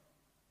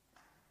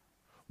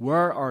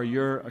 Where are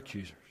your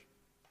accusers?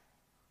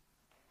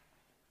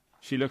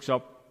 She looks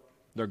up,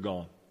 they're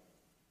gone.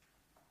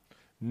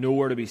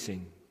 Nowhere to be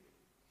seen.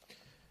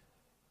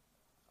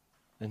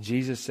 And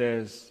Jesus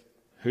says,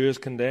 who has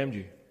condemned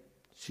you?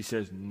 She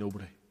says,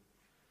 nobody.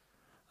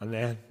 And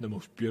then the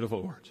most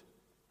beautiful words,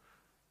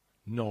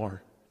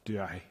 nor do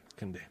I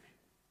condemn you.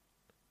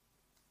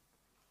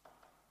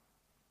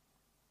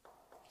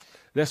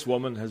 This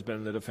woman has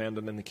been the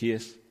defendant in the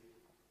case.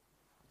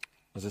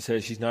 As I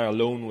said, she's now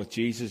alone with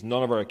Jesus.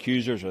 None of her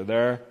accusers are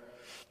there.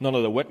 None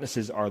of the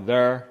witnesses are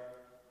there.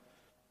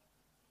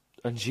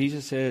 And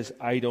Jesus says,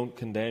 I don't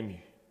condemn you.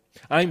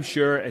 I'm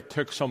sure it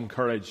took some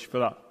courage for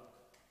that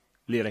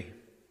lady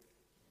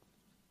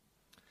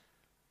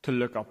to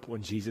look up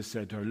when Jesus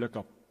said to her, look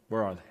up,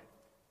 where are they?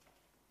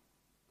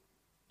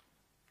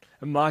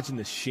 Imagine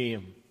the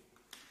shame.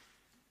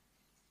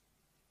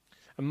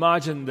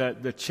 Imagine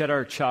the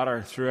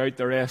chitter-chatter throughout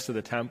the rest of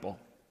the temple.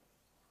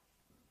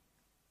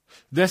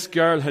 This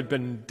girl had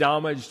been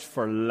damaged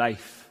for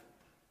life.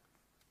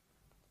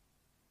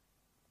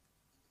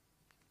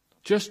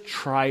 Just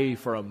try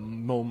for a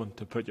moment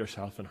to put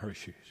yourself in her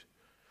shoes.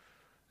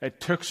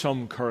 It took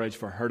some courage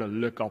for her to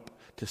look up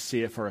to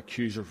see if her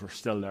accusers were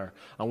still there.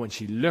 And when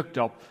she looked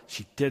up,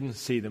 she didn't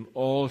see them.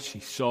 All she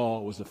saw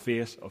was the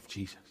face of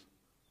Jesus.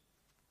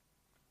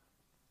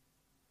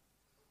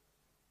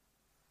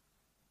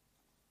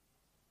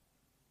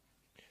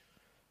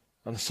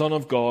 And the Son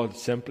of God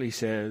simply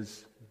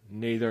says,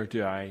 neither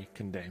do I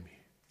condemn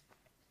you.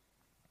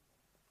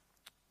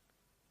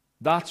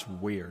 That's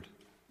weird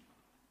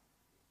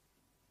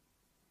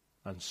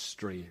and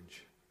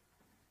strange.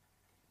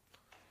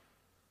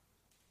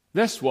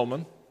 This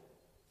woman,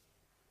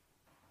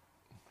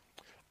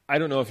 I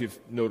don't know if you've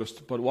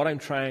noticed, but what I'm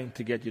trying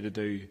to get you to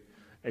do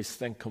is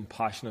think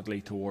compassionately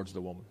towards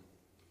the woman.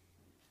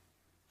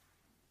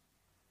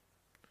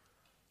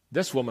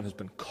 This woman has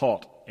been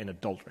caught in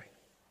adultery.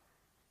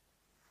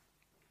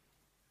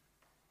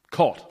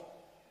 Caught.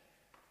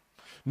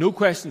 No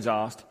questions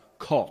asked,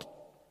 caught.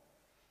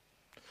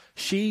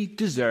 She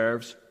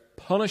deserves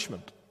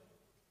punishment.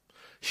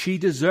 She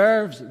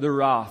deserves the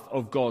wrath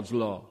of God's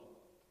law.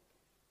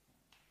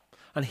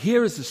 And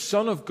here is the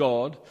Son of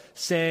God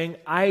saying,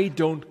 I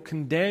don't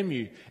condemn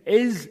you.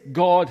 Is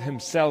God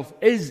himself,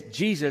 is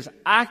Jesus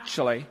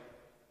actually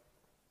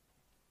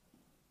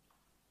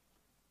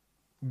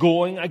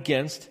going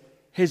against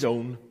his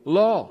own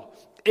law?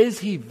 Is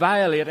he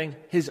violating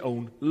his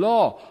own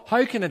law?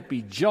 How can it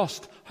be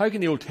just? How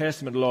can the Old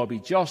Testament law be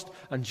just?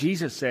 And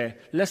Jesus say,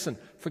 listen,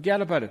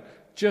 forget about it.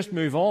 Just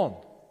move on.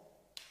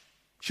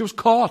 She was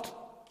caught.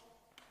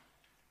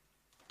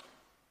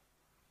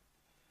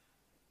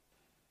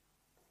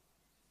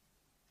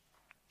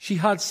 She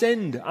had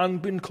sinned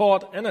and been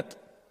caught in it.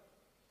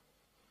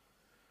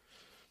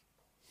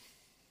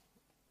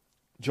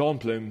 John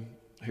Bloom,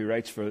 who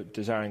writes for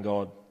Desiring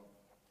God,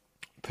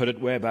 put it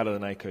way better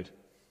than I could.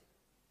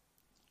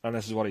 And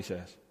this is what he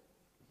says.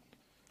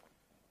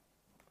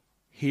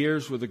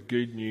 Here's where the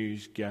good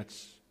news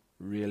gets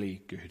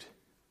really good.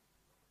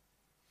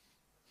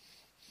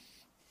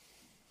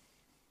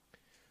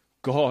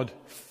 God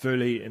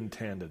fully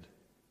intended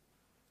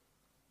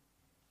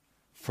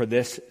for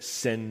this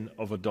sin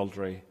of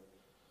adultery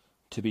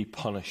to be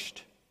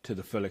punished to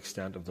the full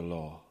extent of the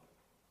law.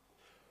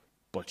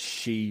 But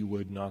she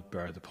would not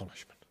bear the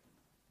punishment.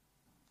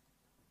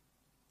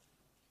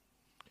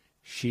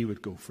 She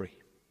would go free.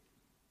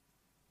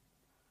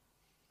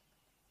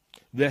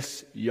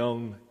 This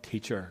young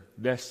teacher,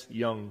 this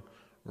young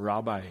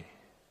rabbi,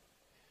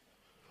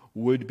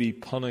 would be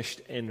punished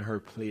in her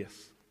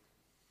place.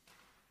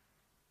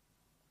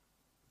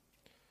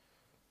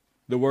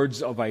 The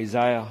words of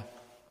Isaiah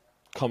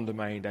come to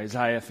mind.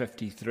 Isaiah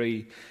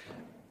 53,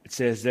 it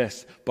says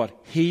this, but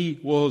he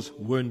was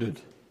wounded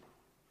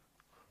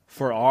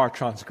for our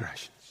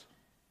transgressions.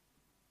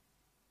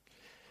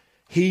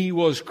 He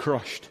was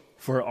crushed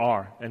for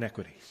our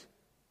iniquities.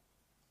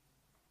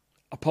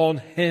 Upon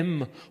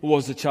him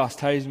was the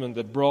chastisement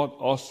that brought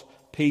us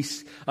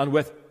peace, and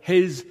with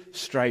his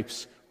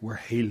stripes we're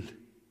healed.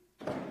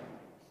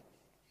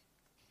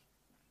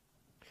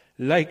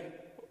 Like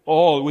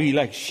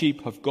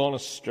sheep have gone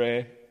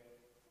astray,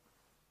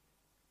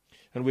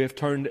 and we have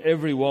turned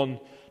every one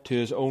to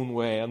his own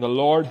way, and the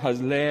Lord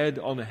has laid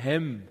on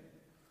him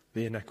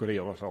the iniquity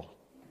of us all.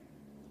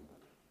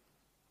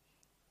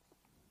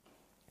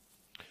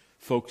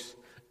 Folks,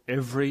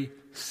 every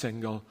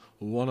single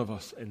one of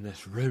us in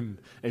this room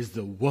is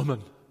the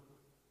woman.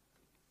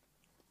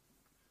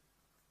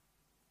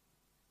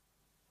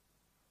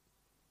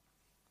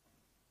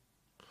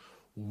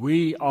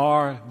 We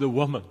are the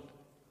woman.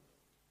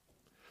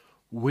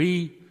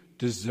 We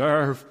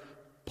deserve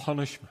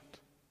punishment.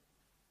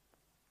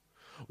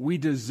 We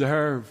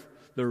deserve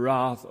the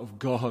wrath of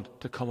God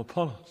to come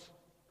upon us.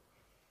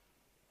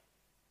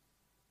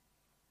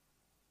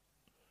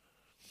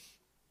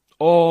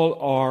 All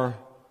our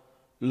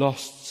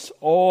lusts,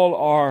 all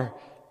our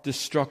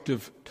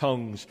destructive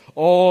tongues,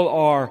 all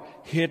our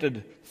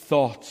hated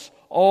thoughts,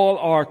 all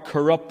our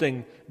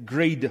corrupting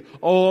greed,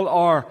 all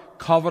our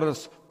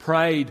covetous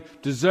pride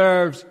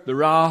deserves the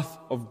wrath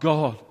of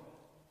God.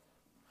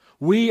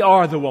 We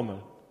are the woman.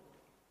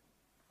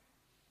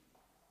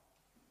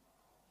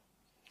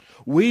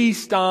 We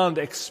stand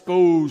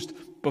exposed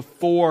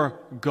before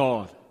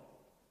God.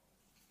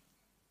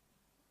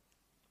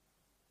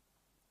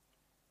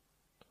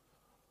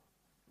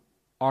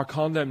 Our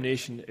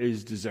condemnation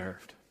is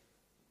deserved.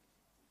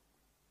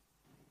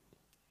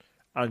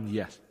 And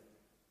yet,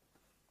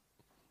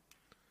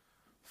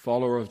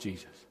 follower of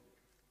Jesus,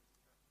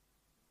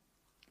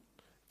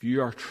 if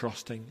you are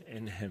trusting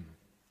in Him,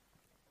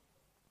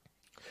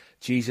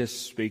 Jesus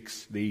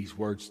speaks these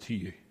words to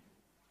you.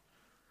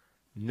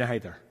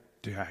 Neither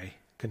do I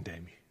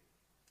condemn you.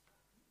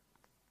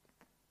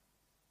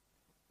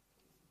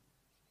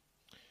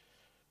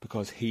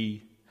 Because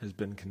He has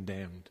been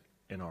condemned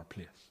in our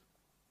place.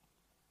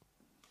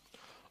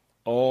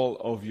 All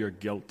of your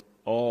guilt,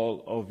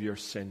 all of your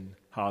sin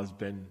has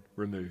been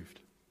removed.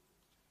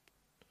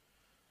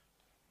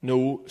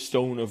 No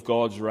stone of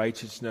God's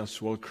righteousness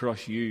will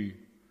crush you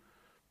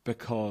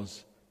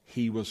because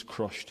He was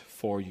crushed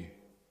for you.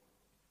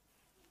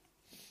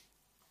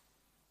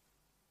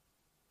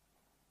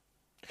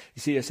 You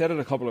see, I said it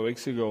a couple of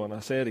weeks ago and I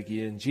say it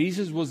again.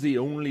 Jesus was the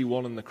only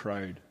one in the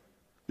crowd,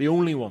 the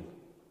only one,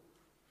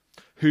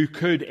 who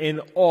could in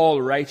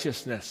all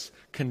righteousness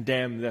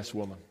condemn this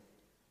woman.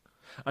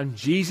 And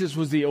Jesus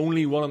was the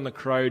only one in the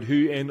crowd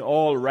who in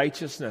all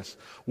righteousness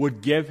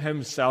would give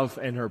Himself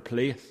in her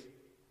place.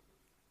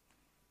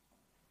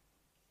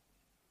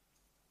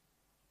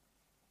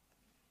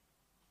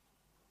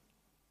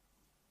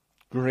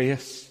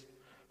 Grace,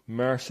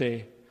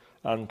 mercy,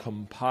 and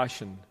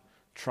compassion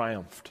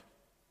triumphed.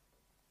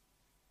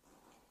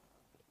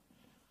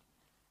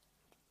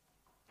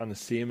 And the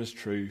same is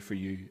true for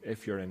you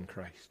if you're in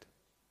Christ.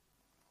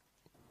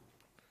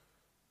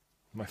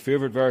 My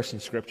favorite verse in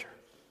Scripture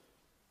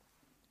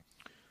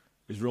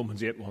is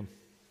Romans 8:1.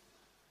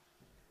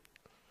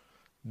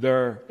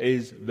 There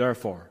is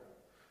therefore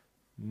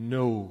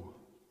no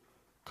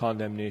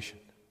condemnation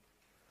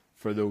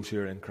for those who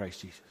are in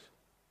Christ Jesus.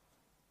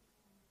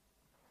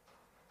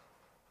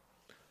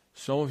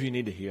 Some of you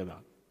need to hear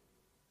that.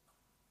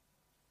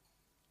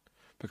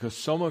 Because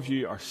some of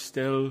you are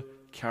still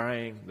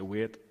carrying the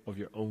weight of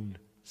your own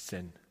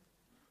sin.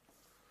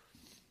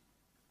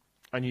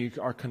 And you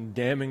are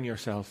condemning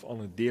yourself on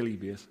a daily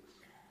basis.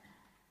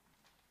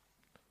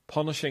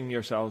 Punishing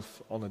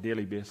yourself on a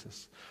daily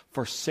basis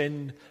for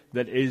sin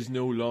that is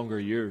no longer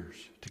yours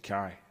to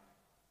carry.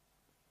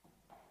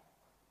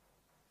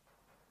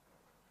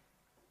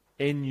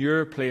 In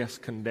your place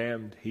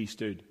condemned, He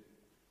stood.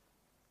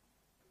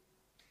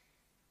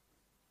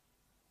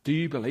 Do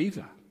you believe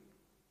that?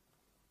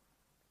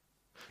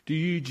 Do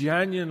you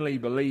genuinely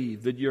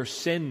believe that your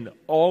sin,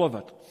 all of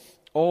it,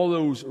 all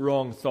those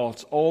wrong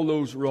thoughts, all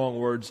those wrong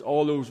words,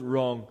 all those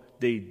wrong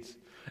deeds,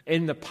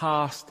 in the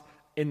past,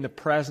 in the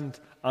present,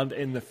 and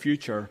in the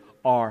future,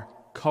 are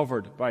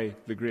covered by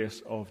the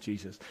grace of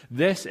Jesus?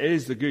 This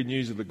is the good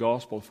news of the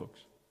gospel,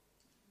 folks.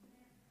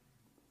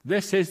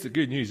 This is the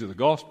good news of the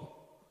gospel.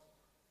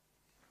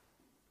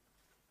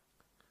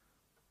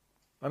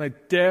 And I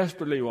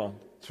desperately want,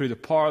 through the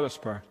power of the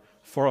Spirit,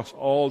 for us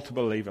all to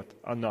believe it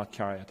and not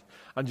carry it.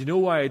 And you know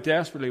why I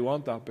desperately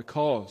want that?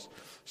 Because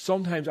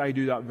sometimes I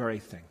do that very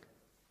thing.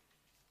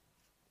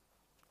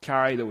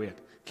 Carry the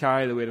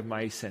weight of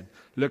my sin.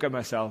 Look at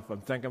myself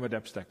and think I'm a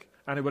dipstick.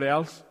 Anybody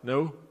else?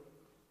 No?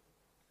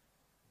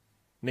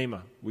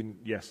 Nima?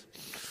 Yes.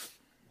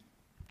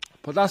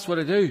 But that's what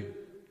I do.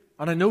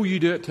 And I know you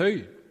do it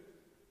too.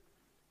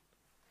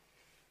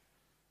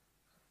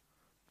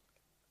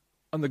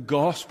 And the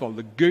gospel,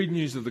 the good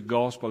news of the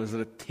gospel is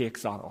that it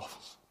takes that off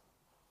us.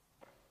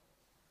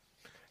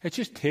 It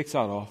just takes that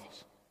off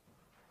us.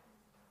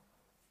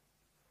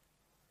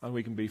 And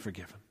we can be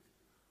forgiven.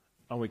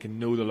 And we can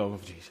know the love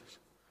of Jesus.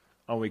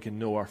 And we can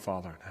know our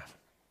Father in heaven.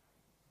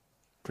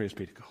 Praise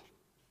be to God.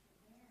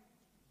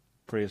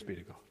 Praise be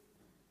to God.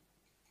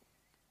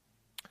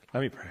 Let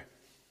me pray.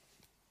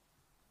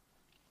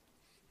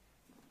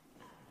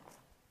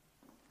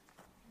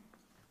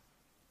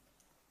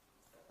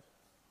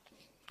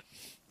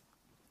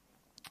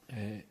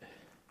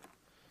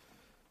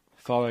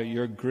 Father,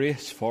 your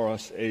grace for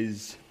us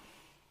is,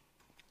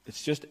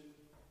 it's just,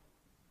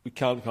 we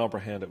can't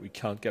comprehend it. We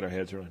can't get our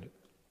heads around it.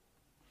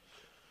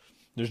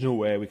 There's no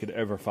way we could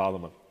ever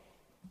fathom it.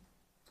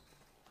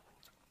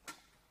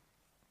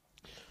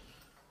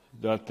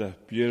 That the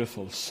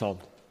beautiful Son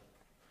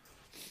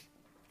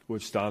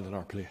would stand in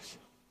our place.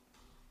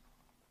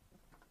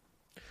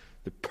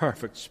 The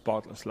perfect,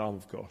 spotless Lamb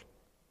of God.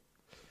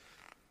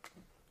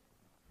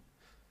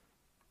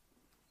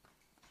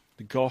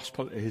 The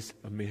gospel is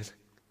amazing.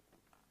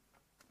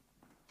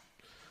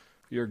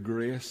 Your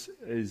grace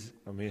is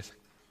amazing.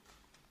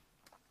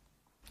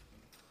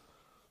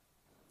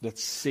 That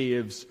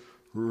saves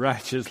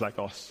wretches like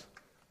us.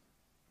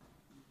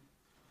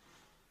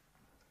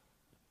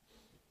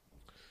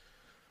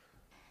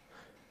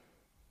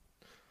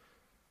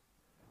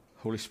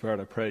 Holy Spirit,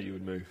 I pray that you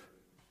would move.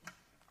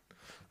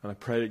 And I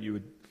pray that you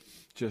would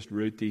just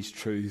root these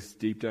truths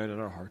deep down in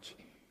our hearts.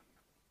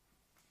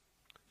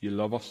 You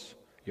love us.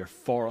 You're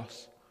for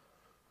us.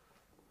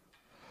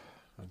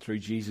 And through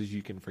Jesus,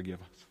 you can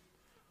forgive us.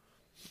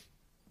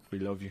 We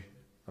love you.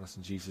 And it's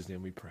in Jesus'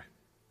 name we pray.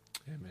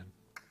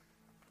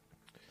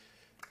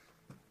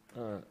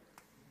 Amen.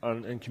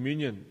 And in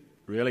communion,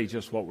 really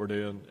just what we're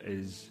doing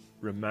is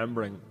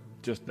remembering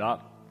just that.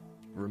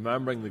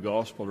 Remembering the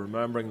gospel,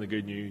 remembering the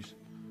good news.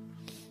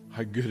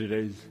 How good it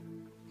is.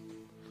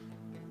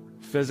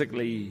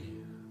 Physically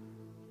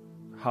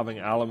having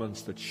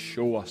elements that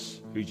show us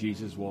who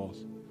Jesus was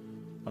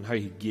and how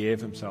he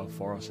gave himself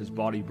for us, his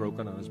body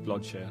broken and his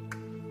blood shed.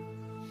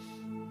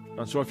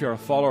 And so if you're a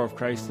follower of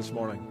Christ this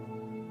morning,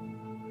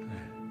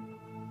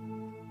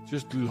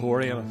 just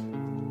glory in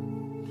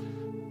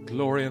it.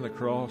 Glory in the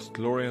cross,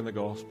 glory in the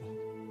gospel.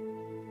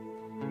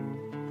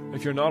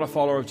 If you're not a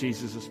follower of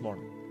Jesus this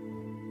morning,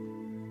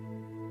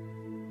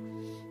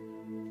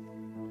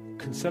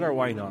 consider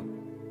why not.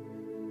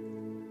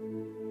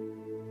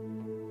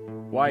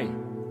 Why?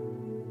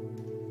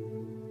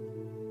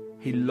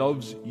 He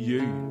loves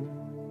you.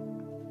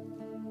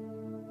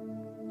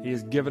 He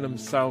has given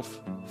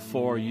himself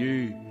for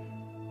you.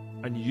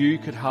 And you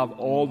could have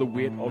all the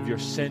weight of your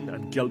sin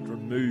and guilt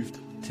removed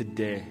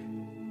today.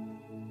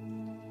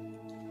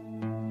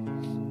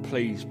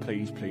 Please,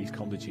 please, please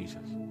come to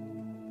Jesus.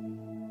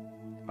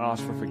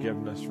 Ask for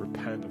forgiveness,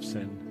 repent of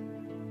sin.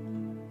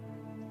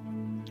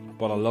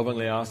 But I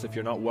lovingly ask, if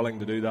you're not willing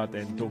to do that,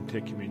 then don't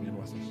take communion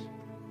with us.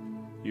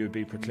 You would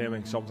be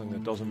proclaiming something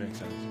that doesn't make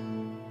sense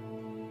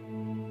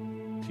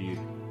to you.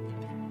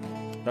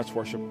 Let's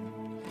worship.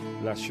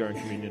 Let's share in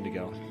communion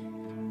together.